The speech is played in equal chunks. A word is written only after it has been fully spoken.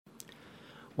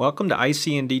Welcome to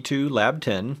ICND2 Lab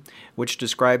 10, which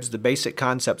describes the basic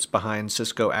concepts behind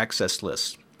Cisco access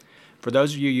lists. For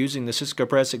those of you using the Cisco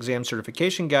Press exam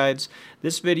certification guides,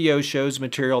 this video shows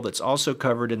material that's also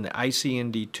covered in the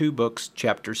ICND2 books,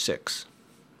 Chapter 6.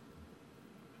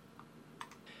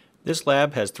 This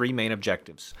lab has three main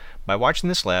objectives. By watching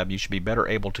this lab, you should be better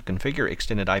able to configure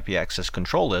extended IP access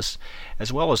control lists,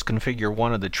 as well as configure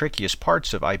one of the trickiest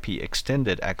parts of IP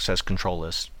extended access control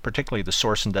lists, particularly the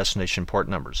source and destination port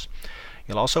numbers.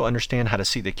 You'll also understand how to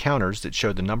see the counters that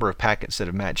show the number of packets that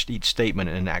have matched each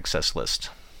statement in an access list.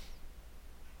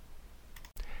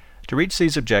 To reach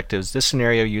these objectives, this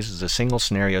scenario uses a single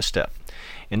scenario step.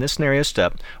 In this scenario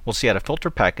step, we'll see how to filter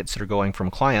packets that are going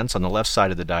from clients on the left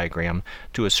side of the diagram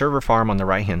to a server farm on the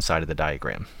right-hand side of the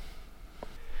diagram.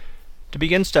 To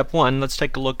begin step 1, let's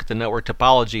take a look at the network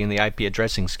topology in the IP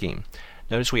addressing scheme.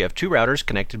 Notice we have two routers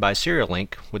connected by serial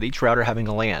link, with each router having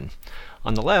a LAN.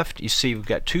 On the left, you see we've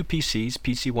got two PCs,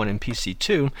 PC1 and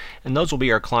PC2, and those will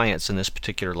be our clients in this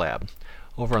particular lab.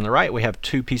 Over on the right, we have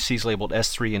two PCs labeled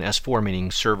S3 and S4,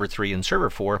 meaning server 3 and server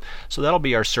 4, so that'll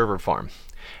be our server farm.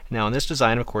 Now in this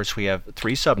design, of course, we have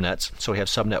three subnets. So we have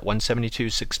subnet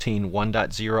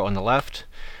 172.16.1.0 on the left,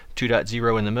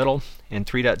 2.0 in the middle, and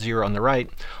 3.0 on the right,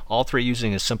 all three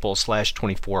using a simple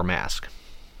 /24 mask.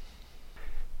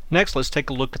 Next, let's take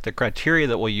a look at the criteria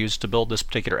that we'll use to build this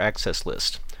particular access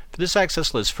list. For this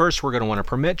access list, first we're going to want to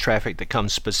permit traffic that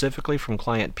comes specifically from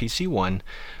client PC1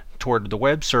 toward the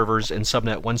web servers in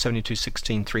subnet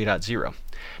 172.16.3.0.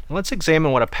 Now let's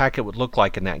examine what a packet would look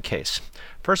like in that case.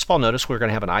 First of all, notice we're going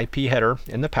to have an IP header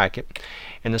in the packet,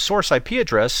 and the source IP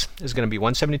address is going to be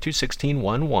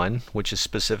 172.16.1.1, which is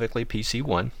specifically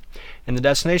PC1, and the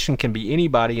destination can be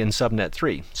anybody in subnet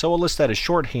 3. So we'll list that as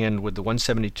shorthand with the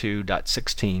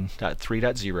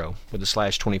 172.16.3.0 with the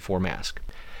 /24 mask.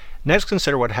 Next,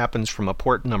 consider what happens from a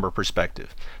port number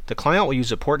perspective. The client will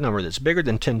use a port number that's bigger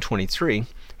than 1023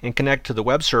 and connect to the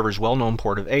web server's well-known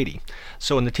port of 80.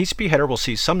 So in the TCP header, we'll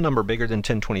see some number bigger than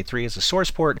 1023 as the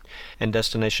source port and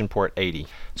destination port 80.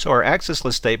 So our access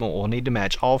list statement will need to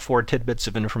match all four tidbits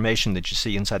of information that you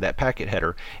see inside that packet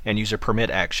header and use a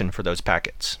permit action for those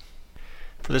packets.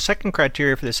 For the second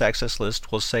criteria for this access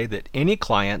list, we'll say that any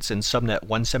clients in subnet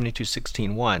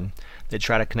 172.16.1 that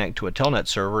try to connect to a telnet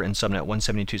server in subnet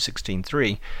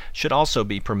 172.16.3 should also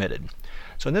be permitted.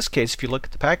 So in this case, if you look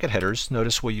at the packet headers,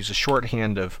 notice we'll use a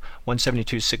shorthand of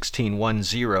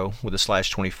 172.16.1.0 with a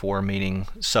 /24 meaning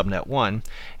subnet 1,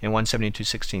 and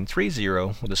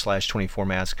 172.16.3.0 with a /24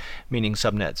 mask meaning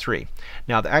subnet 3.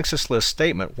 Now the access list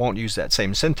statement won't use that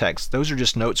same syntax. Those are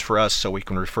just notes for us so we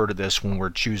can refer to this when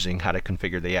we're choosing how to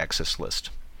configure the access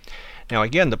list. Now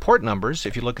again, the port numbers,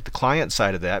 if you look at the client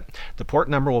side of that, the port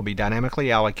number will be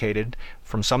dynamically allocated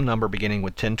from some number beginning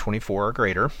with 1024 or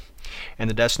greater, and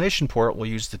the destination port will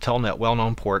use the telnet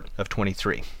well-known port of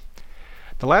 23.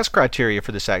 The last criteria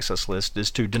for this access list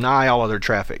is to deny all other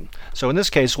traffic. So in this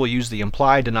case, we'll use the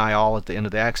implied deny all at the end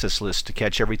of the access list to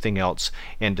catch everything else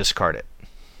and discard it.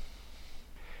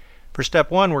 For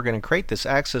step 1, we're going to create this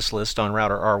access list on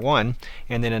router R1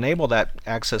 and then enable that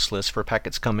access list for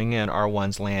packets coming in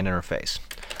R1's LAN interface.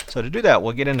 So to do that,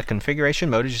 we'll get into configuration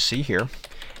mode as you see here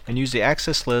and use the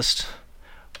access list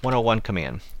 101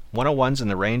 command. 101's in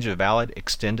the range of valid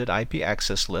extended IP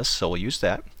access lists, so we'll use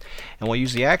that. And we'll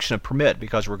use the action of permit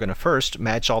because we're going to first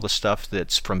match all the stuff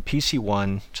that's from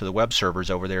PC1 to the web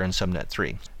servers over there in subnet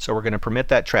 3. So we're going to permit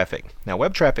that traffic. Now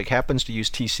web traffic happens to use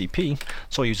TCP,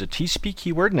 so we'll use a TCP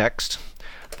keyword next,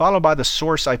 followed by the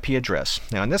source IP address.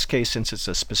 Now in this case, since it's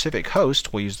a specific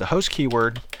host, we'll use the host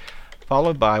keyword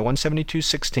followed by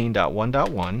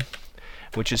 172.16.1.1,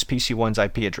 which is PC1's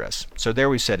IP address. So there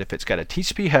we said if it's got a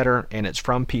TCP header and it's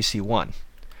from PC1.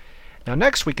 Now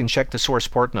next we can check the source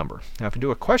port number. Now if we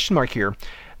do a question mark here,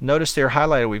 notice there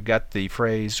highlighted we've got the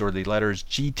phrase or the letters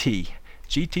GT.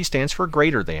 GT stands for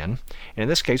greater than, and in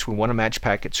this case we want to match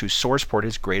packets whose source port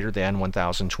is greater than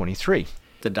 1023.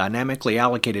 The dynamically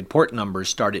allocated port numbers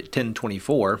start at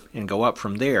 1024 and go up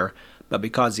from there, but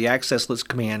because the access list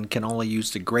command can only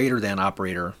use the greater than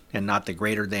operator and not the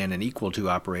greater than and equal to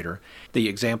operator, the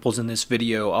examples in this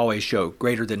video always show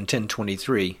greater than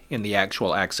 1023 in the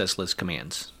actual access list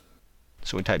commands.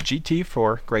 So we type GT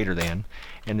for greater than,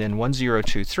 and then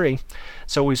 1023,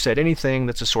 so we said anything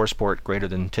that's a source port greater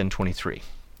than 1023.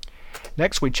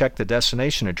 Next we check the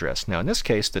destination address. Now in this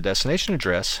case the destination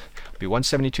address will be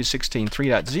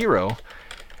 172.16.3.0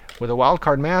 with a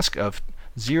wildcard mask of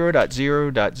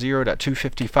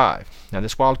 0.0.0.255. Now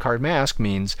this wildcard mask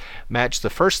means match the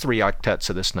first three octets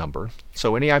of this number.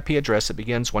 So any IP address that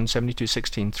begins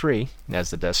 172.16.3 as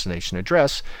the destination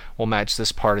address will match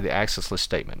this part of the access list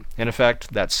statement. In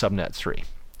effect, that's subnet 3.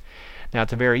 Now at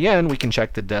the very end, we can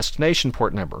check the destination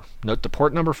port number. Note the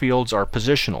port number fields are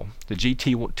positional. The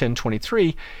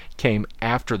GT1023 came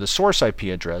after the source IP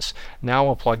address. Now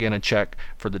we'll plug in a check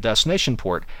for the destination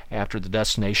port after the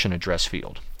destination address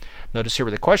field. Notice here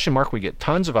with the question mark, we get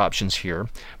tons of options here,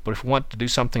 but if we want to do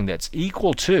something that's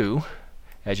equal to,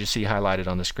 as you see highlighted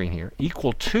on the screen here,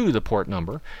 equal to the port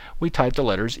number, we type the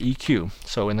letters EQ.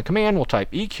 So in the command, we'll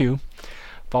type EQ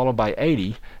followed by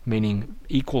 80, meaning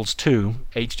equals to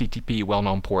HTTP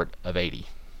well-known port of 80.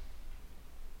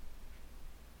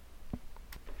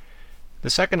 The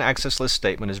second access list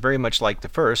statement is very much like the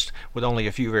first, with only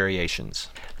a few variations.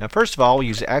 Now first of all, we'll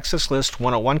use the access list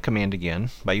 101 command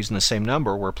again. By using the same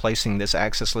number, we're placing this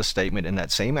access list statement in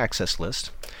that same access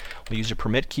list. We'll use a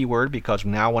permit keyword because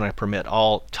we now want to permit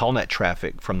all telnet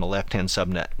traffic from the left-hand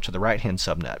subnet to the right-hand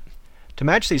subnet. To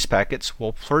match these packets,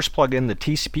 we'll first plug in the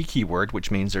TCP keyword,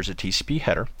 which means there's a TCP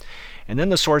header, and then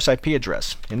the source IP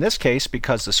address. In this case,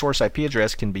 because the source IP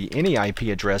address can be any IP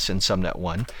address in subnet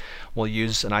 1, we'll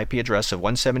use an IP address of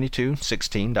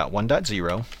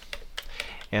 172.16.1.0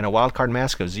 and a wildcard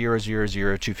mask of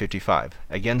 000255,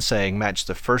 again saying match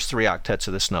the first 3 octets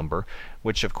of this number,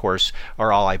 which of course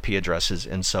are all IP addresses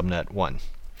in subnet 1.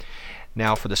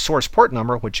 Now for the source port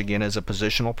number, which again is a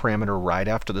positional parameter right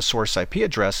after the source IP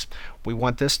address, we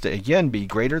want this to again be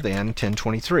greater than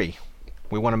 1023.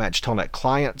 We want to match telnet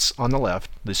clients on the left,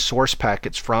 the source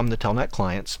packets from the telnet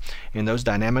clients, and those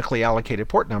dynamically allocated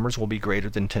port numbers will be greater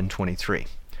than 1023.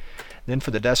 Then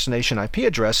for the destination IP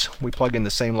address, we plug in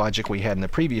the same logic we had in the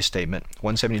previous statement,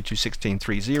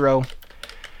 172.16.3.0,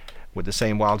 with the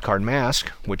same wildcard mask,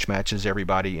 which matches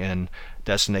everybody in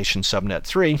destination subnet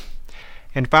 3.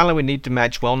 And finally, we need to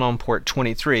match well-known port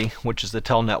 23, which is the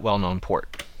telnet well-known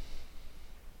port.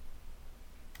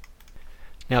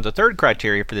 Now the third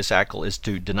criteria for this ACL is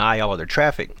to deny all other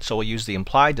traffic, so we'll use the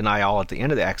implied deny all at the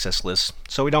end of the access list,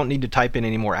 so we don't need to type in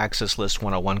any more access list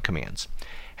 101 commands.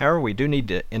 However, we do need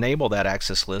to enable that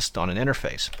access list on an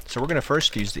interface. So we're going to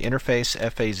first use the interface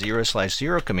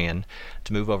FA0/0 command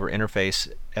to move over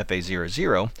interface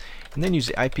FA00, and then use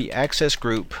the IP access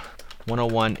group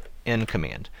 101N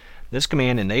command. This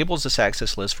command enables this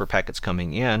access list for packets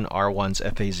coming in R1's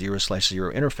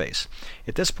FA0/0 interface.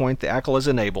 At this point, the ACL is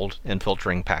enabled and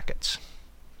filtering packets.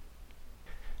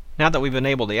 Now that we've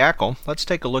enabled the ACL, let's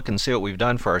take a look and see what we've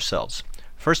done for ourselves.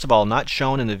 First of all, not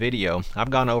shown in the video, I've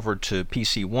gone over to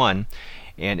PC1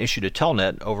 and issued a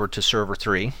telnet over to server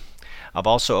 3. I've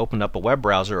also opened up a web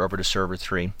browser over to server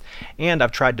 3, and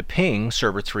I've tried to ping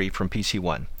server 3 from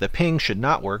PC1. The ping should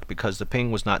not work because the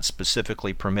ping was not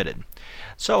specifically permitted.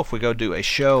 So if we go do a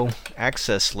show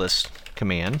access list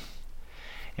command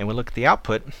and we look at the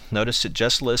output, notice it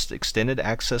just lists extended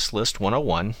access list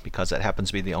 101 because that happens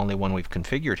to be the only one we've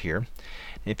configured here.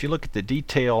 If you look at the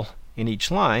detail in each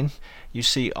line, you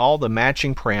see all the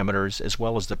matching parameters as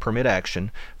well as the permit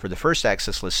action for the first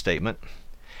access list statement.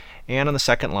 And on the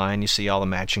second line, you see all the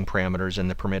matching parameters and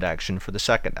the permit action for the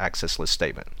second access list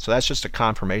statement. So that's just a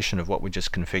confirmation of what we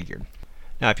just configured.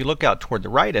 Now, if you look out toward the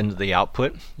right end of the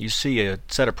output, you see a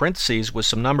set of parentheses with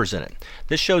some numbers in it.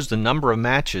 This shows the number of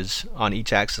matches on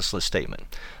each access list statement.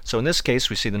 So in this case,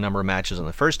 we see the number of matches on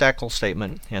the first ACL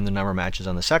statement and the number of matches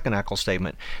on the second ACL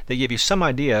statement. They give you some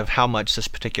idea of how much this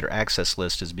particular access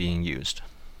list is being used.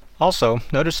 Also,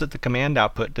 notice that the command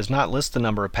output does not list the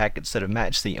number of packets that have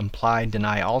matched the implied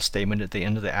deny all statement at the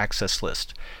end of the access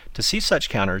list. To see such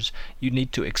counters, you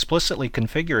need to explicitly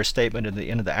configure a statement at the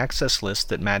end of the access list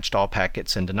that matched all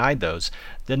packets and denied those.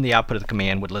 Then the output of the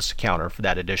command would list a counter for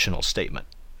that additional statement.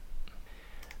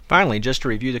 Finally, just to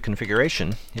review the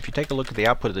configuration, if you take a look at the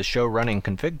output of the show running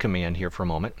config command here for a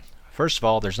moment, first of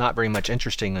all, there's not very much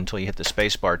interesting until you hit the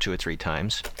space bar 2 or 3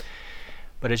 times.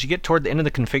 But as you get toward the end of the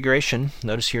configuration,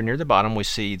 notice here near the bottom we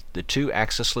see the 2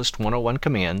 access list 101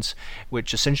 commands,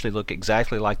 which essentially look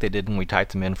exactly like they did when we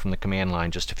typed them in from the command line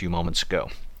just a few moments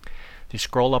ago. If you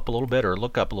scroll up a little bit or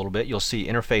look up a little bit, you'll see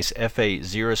interface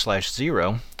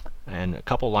FA0/0, and a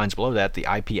couple lines below that, the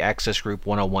IP access group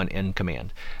 101N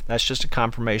command. That's just a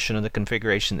confirmation of the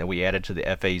configuration that we added to the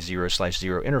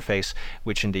FA0/0 interface,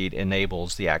 which indeed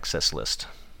enables the access list.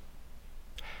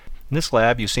 In this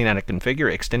lab, you've seen how to configure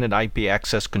extended IP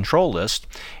access control list,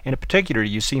 and in particular,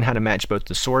 you've seen how to match both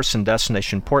the source and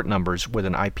destination port numbers with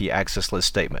an IP access list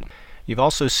statement. You've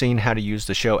also seen how to use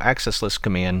the show access list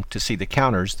command to see the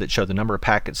counters that show the number of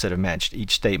packets that have matched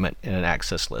each statement in an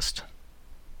access list.